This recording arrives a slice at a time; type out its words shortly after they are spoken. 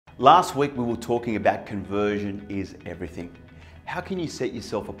Last week we were talking about conversion is everything. How can you set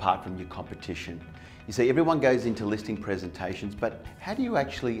yourself apart from your competition? You see, everyone goes into listing presentations, but how do you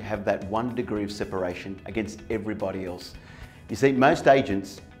actually have that 1 degree of separation against everybody else? You see, most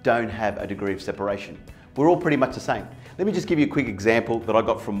agents don't have a degree of separation. We're all pretty much the same. Let me just give you a quick example that I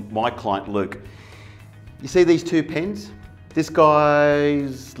got from my client, Luke. You see these two pens? This guy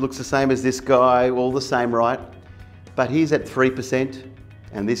looks the same as this guy, all the same, right? But he's at 3%,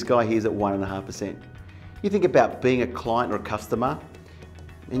 and this guy here's at 1.5%. You think about being a client or a customer,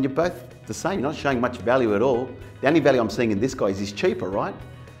 and you're both the same. You're not showing much value at all. The only value I'm seeing in this guy is he's cheaper, right?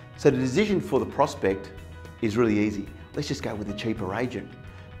 So the decision for the prospect is really easy. Let's just go with the cheaper agent.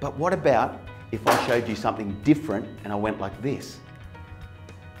 But what about if I showed you something different and I went like this?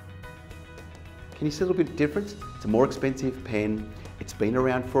 Can you see a little bit of difference? It's a more expensive pen. It's been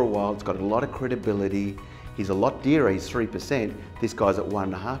around for a while. It's got a lot of credibility. He's a lot dearer, he's 3%. This guy's at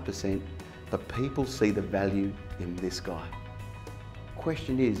 1.5%. But people see the value in this guy.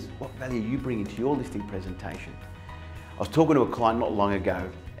 Question is, what value are you bringing to your listing presentation? I was talking to a client not long ago,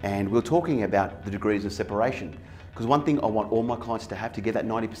 and we were talking about the degrees of separation. Because one thing I want all my clients to have to get that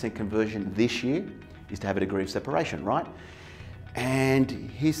 90% conversion this year is to have a degree of separation, right? And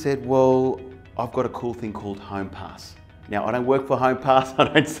he said, well, I've got a cool thing called Home Pass. Now, I don't work for Home Pass, I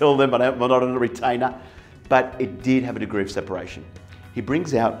don't sell them, I'm not a retainer, but it did have a degree of separation. He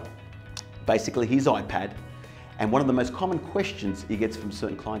brings out basically his iPad, and one of the most common questions he gets from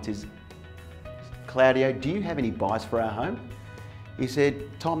certain clients is, Claudio, do you have any buys for our home? He said,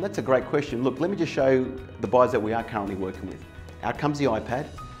 Tom, that's a great question. Look, let me just show you the buyers that we are currently working with. Out comes the iPad,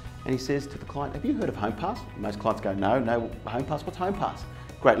 and he says to the client, have you heard of Home Pass? Most clients go, no, Home Pass, what's Home Pass?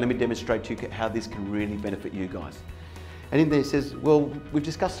 Great, let me demonstrate to you how this can really benefit you guys. And in there he says, well, we've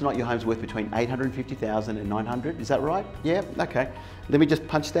discussed tonight your home's worth between 850,000 and 900, is that right? Yeah, okay. Let me just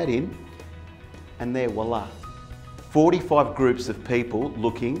punch that in, and there, voila. 45 groups of people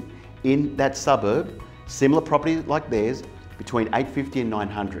looking in that suburb, similar property like theirs, between 850 and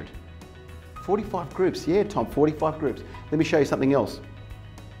 900. 45 groups, yeah, Tom, 45 groups. Let me show you something else.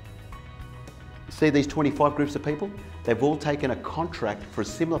 See these 25 groups of people? They've all taken a contract for a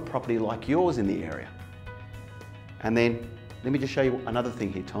similar property like yours in the area. And then, let me just show you another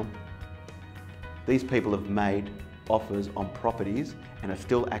thing here, Tom. These people have made offers on properties and are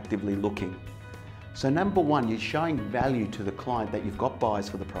still actively looking. So number one, you're showing value to the client that you've got buyers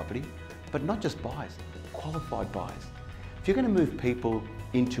for the property, but not just buyers, qualified buyers. If you're going to move people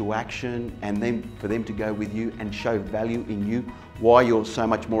into action and then for them to go with you and show value in you, why you're so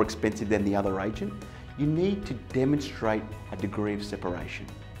much more expensive than the other agent, you need to demonstrate a degree of separation.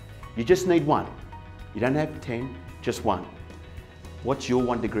 You just need one. You don't have 10, just one. What's your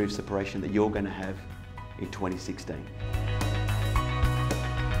 1 degree of separation that you're going to have in 2016?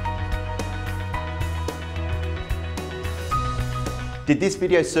 Did this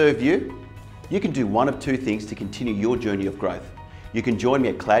video serve you? You can do one of two things to continue your journey of growth. You can join me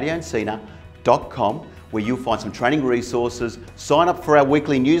at claudioencina.com, where you'll find some training resources, sign up for our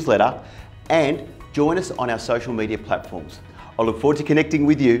weekly newsletter, and join us on our social media platforms. I look forward to connecting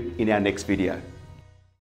with you in our next video.